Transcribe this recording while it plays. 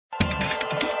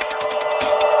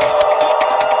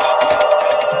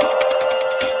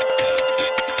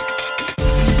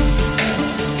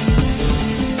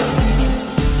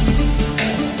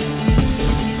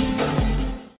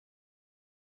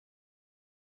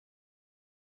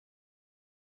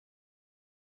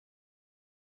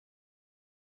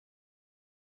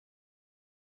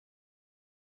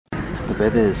where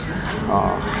there's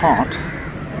heart,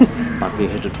 but we're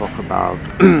here to talk about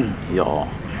your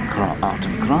art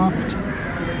and craft,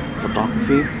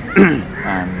 photography,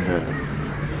 and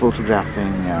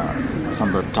photographing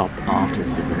some of the top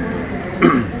artists in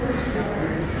India.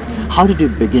 How did you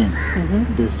begin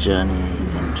this journey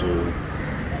into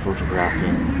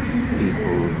photographing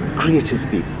people, creative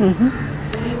people?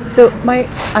 So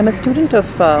I'm a student of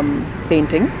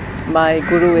painting. My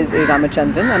guru is A.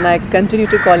 Ramachandran, and I continue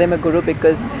to call him a guru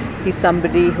because he's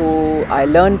somebody who I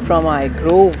learn from, I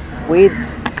grow with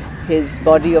his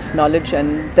body of knowledge,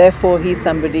 and therefore he's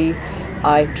somebody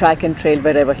I track and trail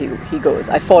wherever he goes.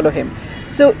 I follow him.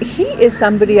 So he is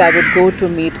somebody I would go to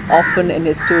meet often in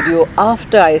his studio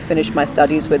after I finished my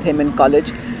studies with him in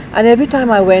college, and every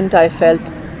time I went I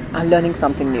felt I'm learning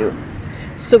something new.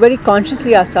 So very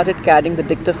consciously I started carrying the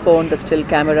dictaphone, the still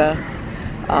camera,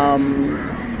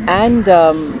 and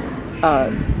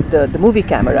the movie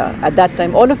camera at that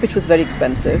time, all of which was very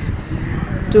expensive,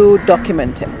 to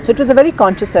document him. So it was a very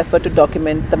conscious effort to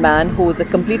document the man who was a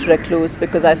complete recluse,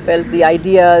 because I felt the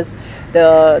ideas,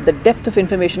 the depth of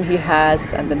information he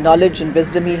has and the knowledge and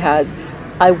wisdom he has,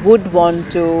 I would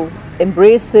want to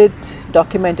embrace it,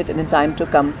 document it, and in time to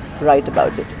come write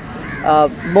about it.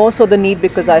 More so the need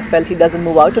because I felt he doesn't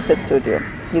move out of his studio.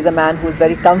 He's a man who's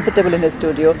very comfortable in his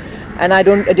studio, and I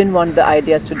didn't want the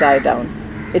ideas to die down.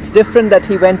 It's different that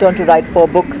he went on to write 4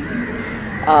 books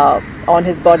on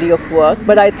his body of work,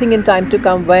 but I think in time to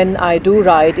come, when I do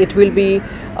write, it will be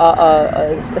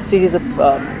a series of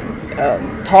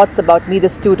thoughts about me, the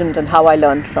student, and how I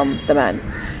learned from the man.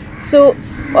 So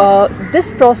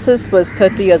this process was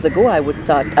 30 years ago. I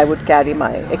would carry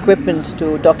my equipment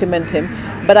to document him,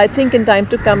 but I think in time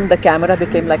to come the camera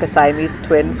became like a Siamese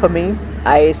twin for me.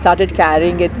 I started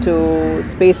carrying it to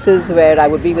spaces where I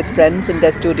would be with friends in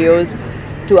their studios,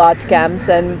 to art camps,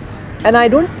 and I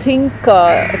don't think,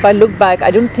 if I look back,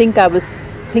 I don't think I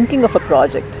was thinking of a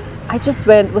project. I just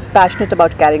was passionate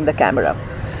about carrying the camera.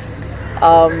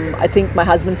 I think my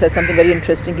husband said something very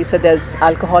interesting. He said there's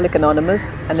Alcoholic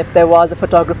Anonymous, and if there was a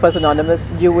Photographers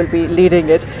Anonymous, you will be leading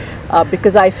it,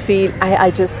 because I feel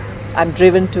I'm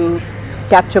driven to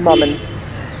capture moments.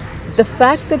 The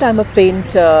fact that I'm a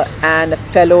painter and a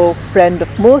fellow friend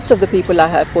of most of the people I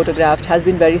have photographed has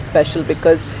been very special,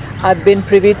 because I've been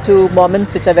privy to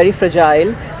moments which are very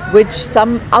fragile, which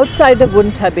some outsider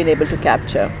wouldn't have been able to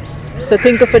capture. So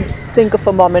think of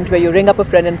a moment where you ring up a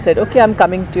friend and said, okay, I'm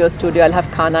coming to your studio, I'll have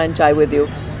khana and chai with you.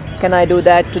 Can I do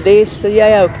that today? So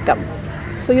yeah, okay, come.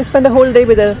 So you spend a whole day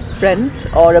with a friend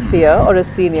or a peer or a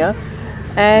senior,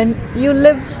 and you're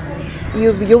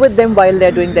with them while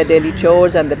they're doing their daily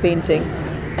chores and the painting,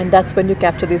 and that's when you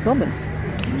capture these moments.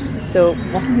 So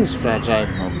what are these fragile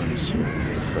moments you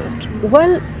referred to?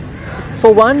 Well,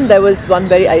 for one, there was one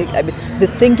it's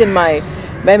distinct in my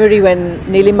memory when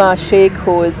Nilima Sheikh,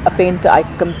 who is a painter I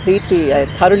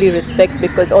thoroughly respect,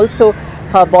 because also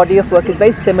her body of work is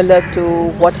very similar to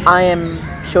what I am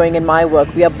showing in my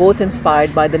work. We are both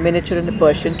inspired by the miniature and the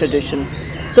Persian tradition.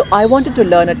 So I wanted to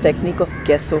learn a technique of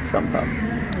gesso from her.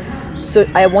 So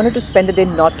I wanted to spend a day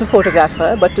not to photograph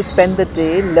her, but to spend the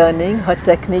day learning her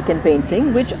technique in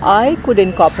painting, which I could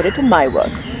incorporate in my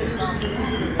work.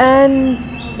 And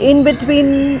in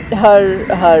between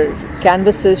her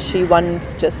canvases, she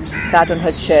once just sat on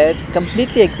her chair,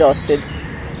 completely exhausted,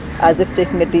 as if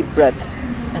taking a deep breath,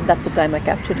 and that's the time I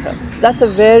captured her. So that's a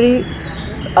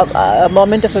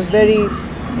moment of a very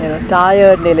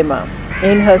tired Nilima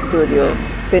in her studio,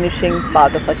 finishing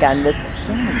part of her canvas.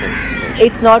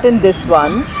 It's not in this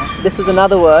one. This is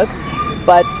another work,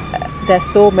 but there's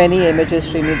so many images,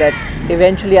 Srini, that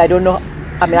eventually I don't know.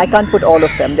 I mean, I can't put all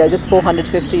of them. There are just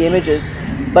 450 images,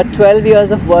 but 12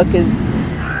 years of work is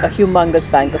a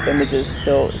humongous bank of images.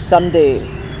 So someday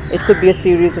it could be a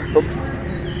series of books,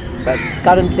 but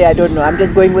currently I don't know. I'm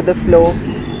just going with the flow.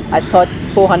 I thought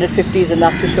 450 is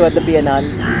enough to show at the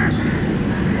Biennale.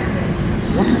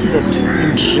 What is it that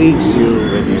intrigues you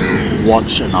when you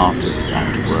watch an artist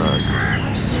at work?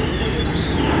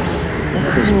 What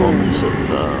are those moments of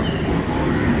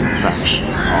infraction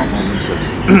or moments of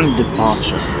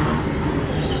departure?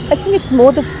 I think it's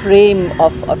more the frame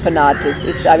of an artist.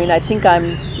 If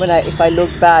I look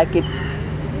back, it's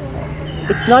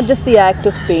not just the act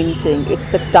of painting, it's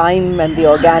the time and the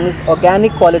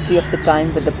organic quality of the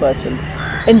time with the person.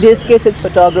 In this case, it's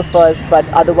photographers, but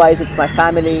otherwise it's my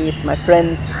family, it's my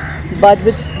friends. But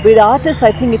with artists,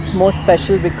 I think it's more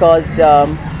special because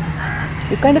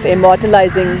you're kind of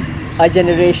immortalizing a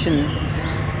generation.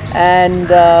 And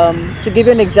to give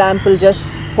you an example, just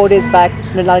 4 days back,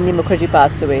 Mrinalini Mukherjee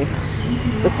passed away.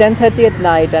 It was 10:30 at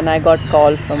night, and I got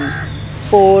call from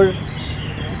four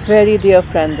very dear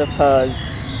friends of hers,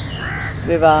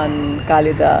 Vivan,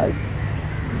 Kalidas,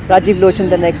 Rajiv Lochan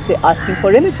the next day asking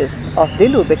for images of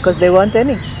Dilu because there weren't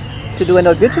any to do an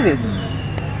obituary.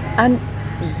 And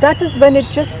that is when it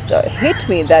just hit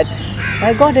me that,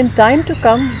 my God, in time to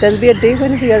come, there'll be a day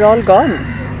when we are all gone.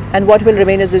 And what will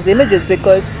remain is these images,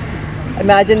 because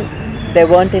imagine there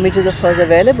weren't images of hers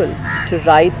available to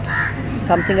write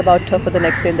something about her for the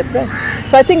next day in the press.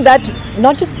 So I think that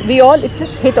it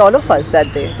just hit all of us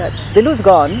that day, that Dilu's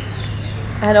gone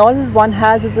and all one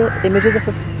has is images of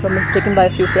taken by a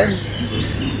few friends,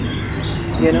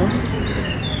 you know.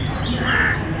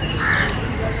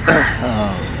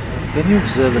 When you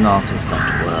observe an artist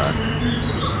at work,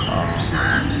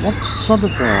 what sort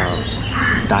of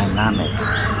a dynamic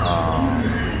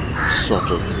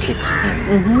sort of kicks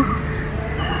in?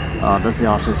 Does the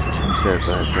artist himself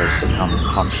or herself become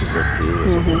conscious of you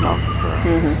as a photographer?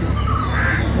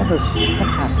 What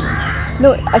happens?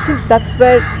 No, I think that's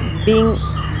where being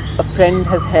a friend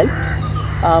has helped.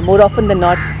 More often than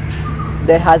not,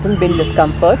 there hasn't been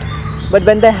discomfort, but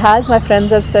when there has, my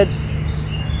friends have said,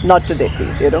 not today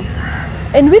please, you know.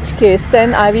 In which case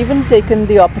then I've even taken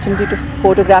the opportunity to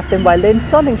photograph them while they're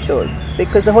installing shows,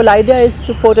 because the whole idea is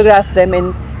to photograph them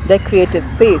in their creative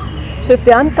space. So if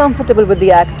they're uncomfortable with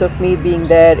the act of me being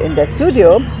there in their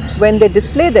studio, when they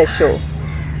display their show,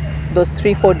 those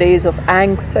 3-4 days of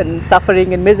angst and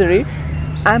suffering and misery,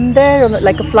 I'm there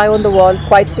like a fly on the wall,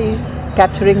 quietly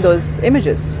capturing those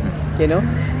images, you know.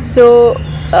 So,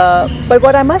 but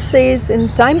what I must say is, in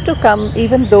time to come,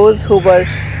 even those who were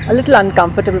a little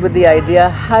uncomfortable with the idea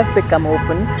have become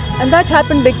open, and that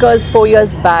happened because 4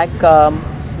 years back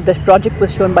the project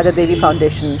was shown by the Devi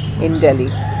Foundation in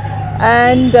Delhi.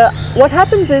 And what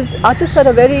happens is, artists are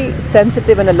a very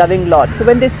sensitive and a loving lot. So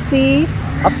when they see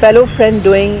a fellow friend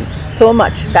doing so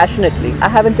much passionately, I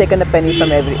haven't taken a penny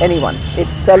from anyone,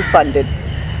 it's self-funded.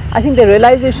 I think the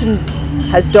realization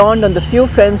has dawned on the few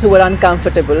friends who were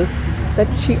uncomfortable that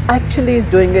she actually is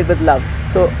doing it with love.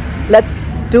 So let's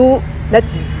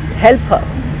help her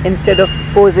instead of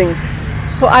posing.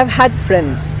 So I've had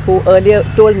friends who earlier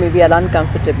told me we are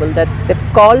uncomfortable, that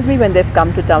they've called me when they've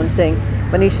come to town saying,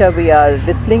 Manisha, we are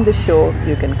displaying the show,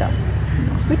 you can come.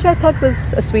 Which I thought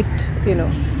was a sweet, you know,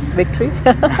 victory.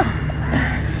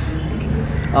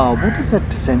 What is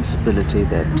that sensibility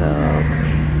that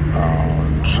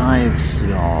drives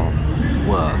your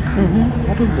work?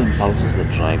 What are the impulses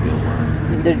that drive your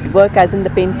work? The work as in the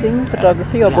painting,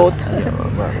 photography, or both?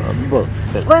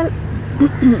 Both. Well,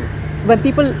 when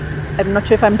people, I'm not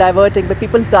sure if I'm diverting, but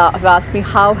people have asked me,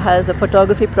 how has a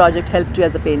photography project helped you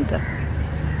as a painter?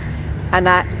 And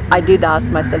I did ask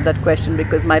myself that question,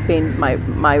 because my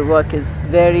work is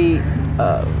very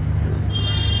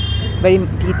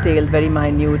detailed, very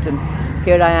minute, and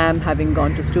here I am having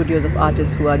gone to studios of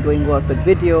artists who are doing work with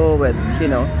video, with, you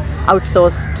know,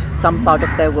 outsourced some part of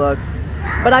their work.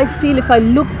 But I feel, if I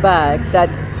look back, that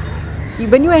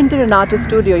when you enter an artist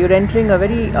studio, you're entering a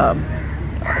very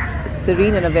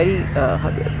serene and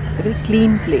it's a very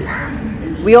clean place.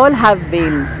 We all have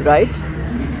veils, right?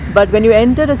 But when you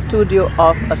enter a studio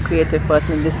of a creative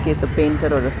person, in this case a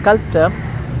painter or a sculptor,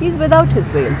 he's without his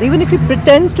veils. Even if he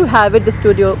pretends to have it, the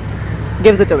studio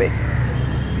gives it away.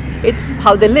 It's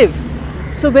how they live.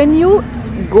 So when you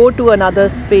go to another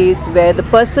space where the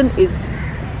person is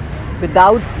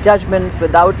without judgments,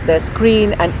 without their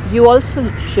screen, and you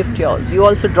also shift yours, you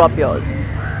also drop yours,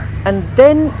 and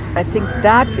then I think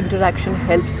that interaction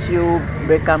helps you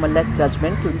become a less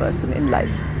judgmental person in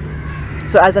life.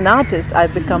 So as an artist,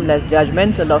 I've become less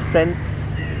judgmental of friends.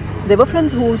 There were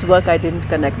friends whose work I didn't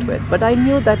connect with, but I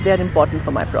knew that they are important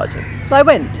for my project. So I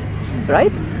went,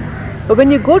 right? But when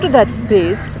you go to that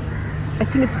space, I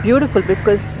think it's beautiful,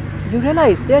 because you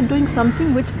realize they are doing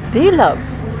something which they love.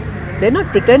 They're not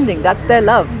pretending, that's their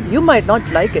love. You might not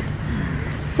like it.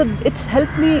 So it's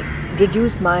helped me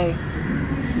reduce my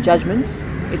judgments.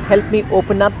 It's helped me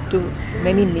open up to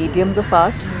many mediums of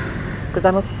art, because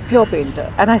I'm a pure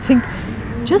painter. And I think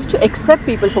just to accept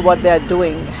people for what they are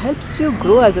doing helps you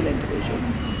grow as an individual,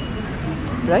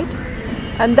 right?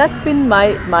 And that's been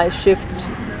my shift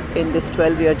in this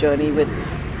 12-year journey with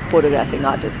photographing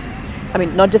artists. I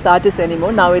mean, not just artists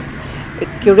anymore. Now it's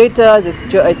curators, it's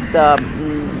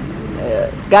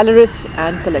gallerists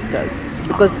and collectors.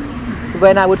 Because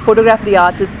when I would photograph the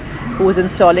artist who was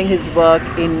installing his work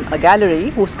in a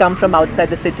gallery, who's come from outside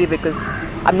the city, because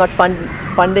I'm not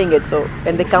funding it, so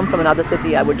when they come from another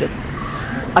city, I would just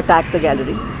attack the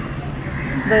gallery.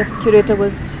 The curator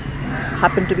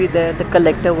happened to be there, the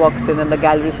collector walks in, and the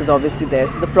gallerist is obviously there.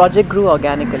 So the project grew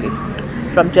organically,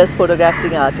 from just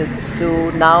photographing artists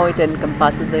to now it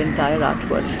encompasses the entire art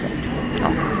world.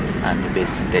 Oh, and you're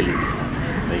based in Delhi.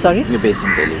 Right? Sorry? You're based in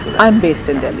Delhi. Correct? I'm based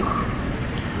in Delhi.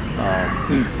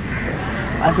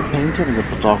 As a painter, as a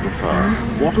photographer,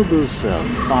 what are those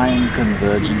fine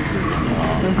convergences in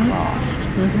your craft?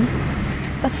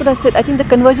 That's what I said. I think the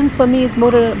convergence for me is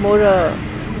more a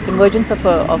convergence of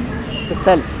the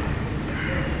self.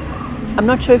 I'm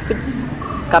not sure if it's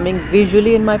coming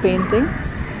visually in my painting,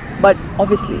 but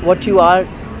obviously what you are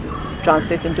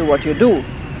translates into what you do.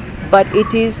 But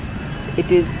it is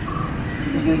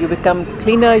you become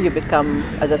cleaner, you become,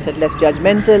 as I said, less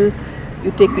judgmental,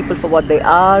 you take people for what they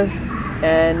are,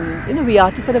 and we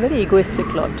artists are a very egoistic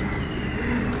lot.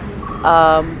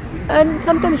 And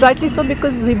sometimes rightly so,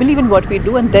 because we believe in what we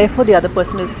do and therefore the other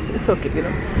person it's okay,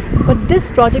 But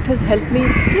this project has helped me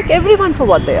take everyone for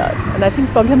what they are, and I think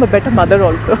probably I'm a better mother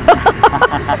also.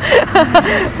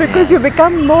 Because you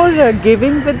become more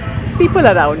giving with people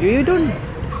around you.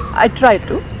 I try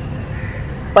to,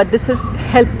 but this has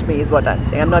helped me is what I'm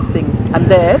saying. I'm not saying I'm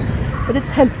there, but it's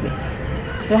helped me.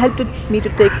 It helped me to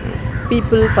take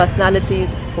people,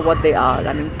 personalities for what they are.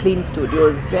 I mean, clean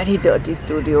studios, very dirty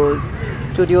studios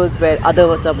where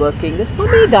others are working. There's so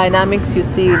many dynamics you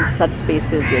see in such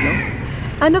spaces,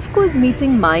 And of course,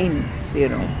 meeting minds,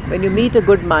 When you meet a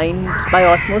good mind, by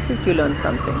osmosis, you learn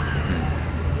something.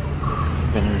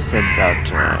 When you said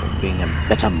about being a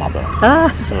better mother,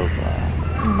 so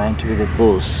in my interview with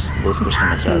Bose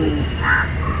Krishnamacharya,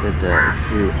 he said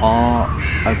if you are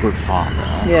a good father,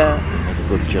 you make a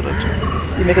good curator.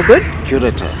 You make a good?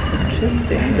 Curator.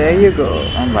 Interesting. There you go.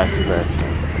 And vice versa.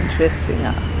 Interesting.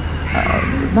 Yeah.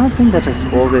 Another thing that has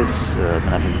always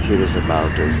I've been curious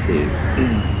about is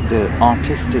the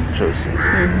artistic process,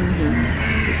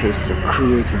 the process of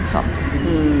creating something.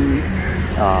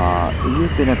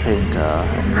 You've been a painter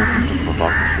and moved into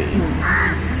photography.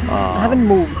 I haven't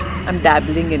moved. I'm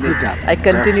dabbling in it. I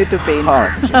continue to paint.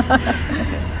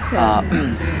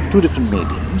 Two different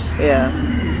mediums. Yeah.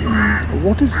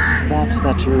 What is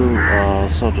that you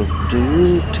sort of, do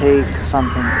you take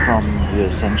something from your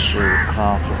essential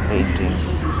craft of painting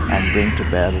and bring to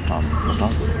bear it on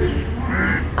photography?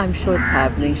 I'm sure it's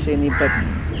happening, Srini, but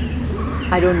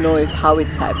I don't know how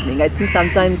it's happening. I think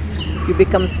sometimes you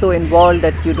become so involved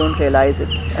that you don't realize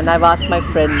it. And I've asked my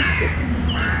friends,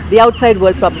 the outside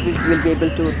world probably will be able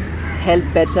to help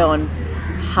better on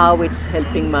how it's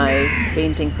helping my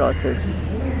painting process.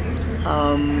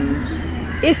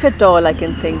 If at all, I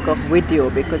can think of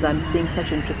video, because I'm seeing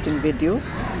such interesting video.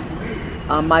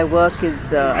 My work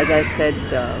is, as I said,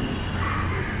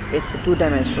 it's a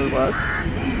two-dimensional work,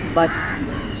 but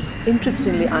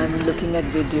interestingly, I'm looking at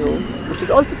video, which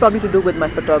is also probably to do with my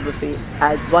photography,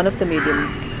 as one of the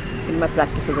mediums in my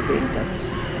practice as a painter.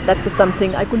 That was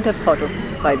something I couldn't have thought of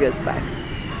 5 years back.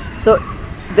 So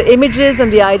the images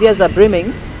and the ideas are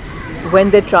brimming.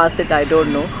 When they translate, I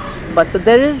don't know. But so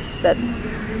there is that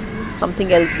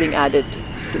something else being added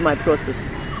to my process,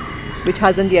 which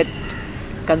hasn't yet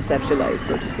conceptualized,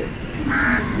 so to say.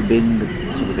 You've been to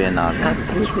the Biennale?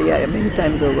 Absolutely, yeah, many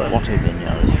times over. What have been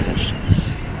your impressions?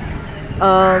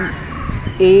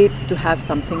 To have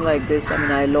something like this, I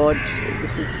mean, I laud,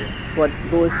 this is what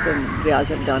Bose and Riaz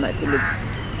have done. I think it's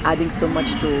adding so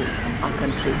much to our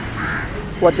country.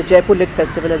 What the Jaipur Lit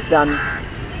Festival has done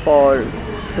for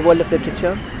the world of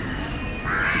literature,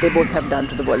 they both have done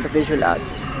to the world of visual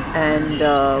arts. And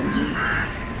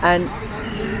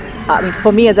I mean,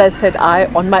 for me, as I said, I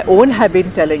on my own have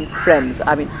been telling friends.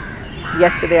 I mean,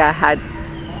 yesterday I had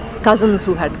cousins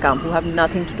who had come, who have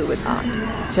nothing to do with art,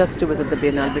 just to visit the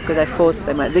Biennale, because I forced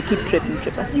them. They keep trips.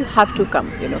 I said, you have to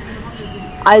come,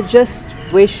 I just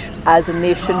wish as a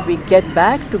nation we get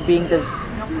back to being the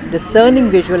discerning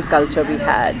visual culture we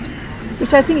had,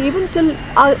 which I think even till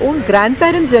our own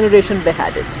grandparents' generation they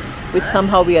had it, which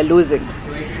somehow we are losing.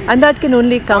 And that can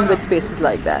only come with spaces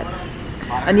like that.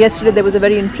 And yesterday there was a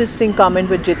very interesting comment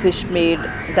which Jitish made,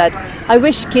 that I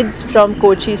wish kids from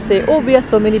Kochi say, oh, we are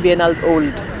so many biennales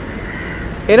old.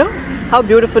 How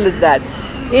beautiful is that?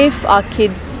 If our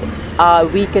kids,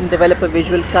 we can develop a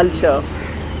visual culture,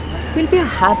 we'll be a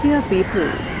happier people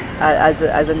as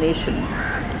a nation,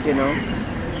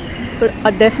 So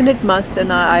a definite must,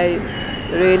 and I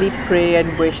really pray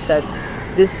and wish that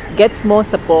this gets more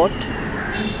support.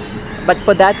 But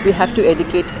for that we have to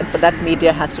educate, and for that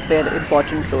media has to play an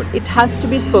important role. It has to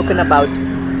be spoken about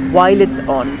while it's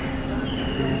on.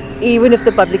 Even if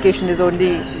the publication is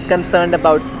only concerned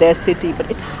about their city, but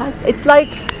it's like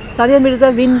Sania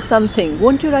Mirza wins something.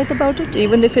 Won't you write about it?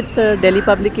 Even if it's a Delhi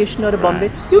publication or a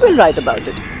Bombay, you will write about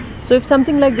it. So if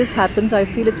something like this happens, I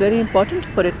feel it's very important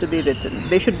for it to be written.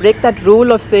 They should break that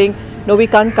rule of saying, no, we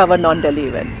can't cover non-Delhi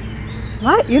events.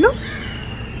 Why?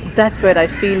 that's where I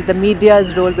feel the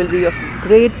media's role will be of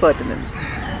great pertinence.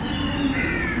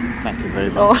 Thank you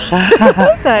very Oh,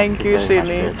 much. thank you, very much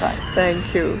for Srini. your time.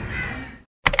 Thank you.